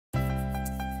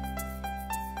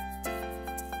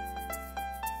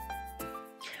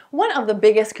One of the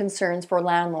biggest concerns for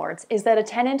landlords is that a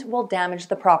tenant will damage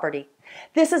the property.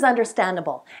 This is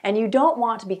understandable, and you don't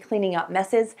want to be cleaning up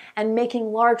messes and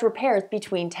making large repairs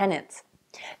between tenants.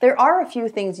 There are a few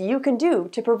things you can do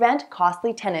to prevent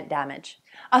costly tenant damage.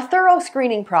 A thorough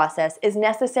screening process is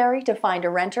necessary to find a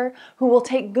renter who will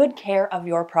take good care of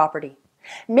your property.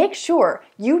 Make sure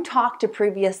you talk to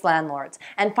previous landlords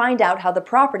and find out how the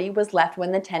property was left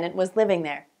when the tenant was living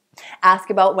there. Ask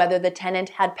about whether the tenant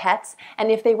had pets and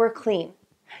if they were clean.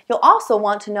 You'll also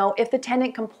want to know if the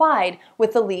tenant complied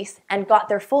with the lease and got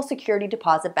their full security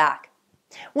deposit back.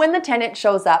 When the tenant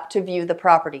shows up to view the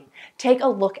property, take a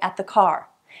look at the car.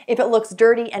 If it looks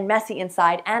dirty and messy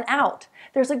inside and out,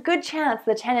 there's a good chance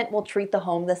the tenant will treat the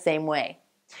home the same way.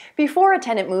 Before a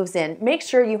tenant moves in, make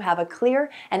sure you have a clear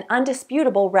and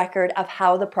undisputable record of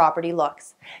how the property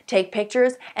looks. Take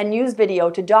pictures and use video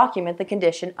to document the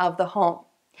condition of the home.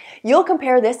 You'll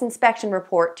compare this inspection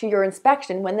report to your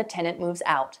inspection when the tenant moves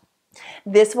out.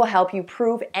 This will help you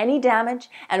prove any damage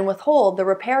and withhold the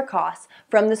repair costs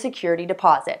from the security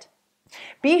deposit.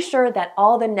 Be sure that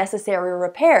all the necessary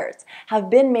repairs have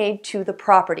been made to the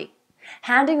property.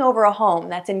 Handing over a home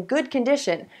that's in good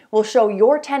condition will show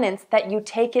your tenants that you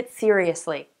take it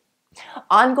seriously.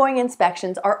 Ongoing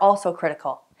inspections are also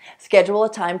critical. Schedule a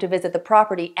time to visit the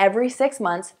property every 6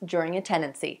 months during a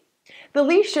tenancy. The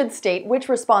lease should state which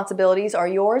responsibilities are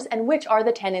yours and which are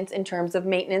the tenant's in terms of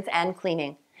maintenance and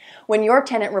cleaning. When your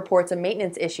tenant reports a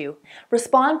maintenance issue,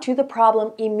 respond to the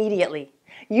problem immediately.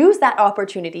 Use that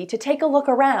opportunity to take a look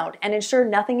around and ensure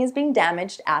nothing is being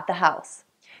damaged at the house.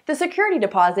 The security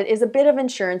deposit is a bit of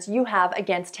insurance you have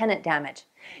against tenant damage.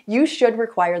 You should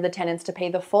require the tenants to pay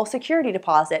the full security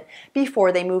deposit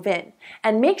before they move in,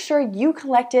 and make sure you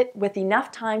collect it with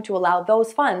enough time to allow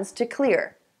those funds to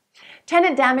clear.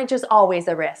 Tenant damage is always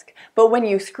a risk, but when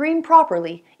you screen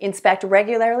properly, inspect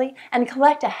regularly, and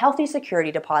collect a healthy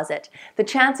security deposit, the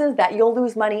chances that you'll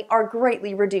lose money are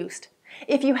greatly reduced.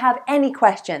 If you have any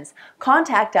questions,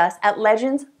 contact us at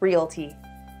Legends Realty.